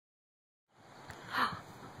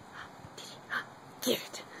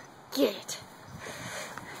Get it.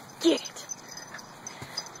 Get it.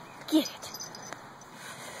 Get it.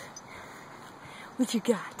 What you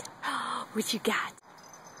got? What you got?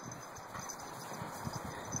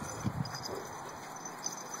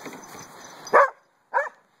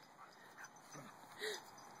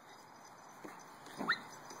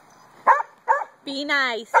 Be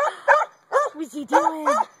nice. What's he doing?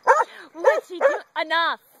 What's he doing?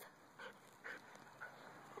 Enough.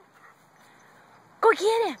 Go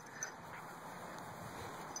get him.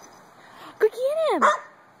 Go get him.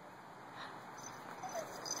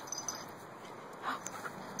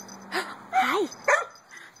 Hi.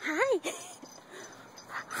 Hi.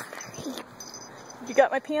 You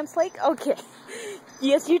got my pants like? Okay.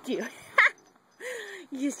 Yes, you do.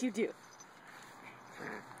 Yes, you do.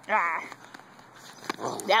 Ah.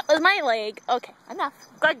 That was my leg. Okay, enough.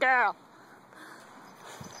 Good girl.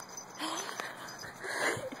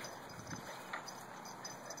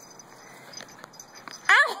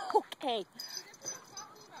 Ow! Okay.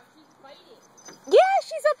 Yeah,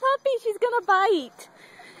 she's a puppy. She's gonna bite.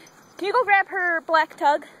 Can you go grab her black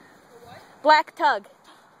tug? Black tug.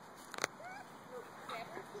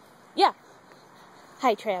 Yeah.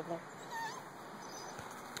 Hi, Traveler.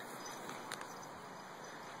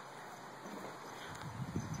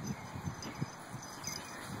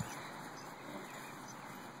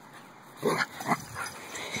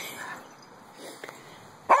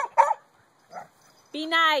 Be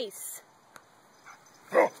nice.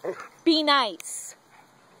 Be nice.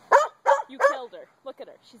 You killed her. Look at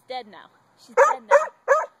her. She's dead now. She's dead now.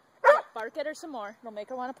 Yeah, bark at her some more. It'll make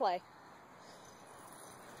her want to play.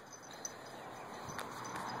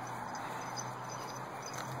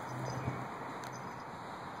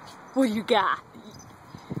 What you got?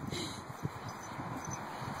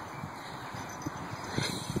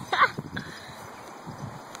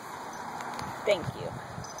 Thank you.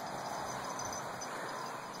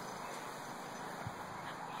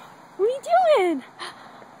 What are you doing?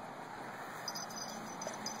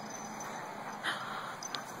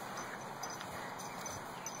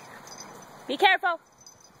 Be careful.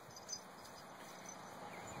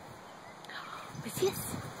 What's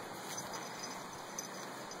this?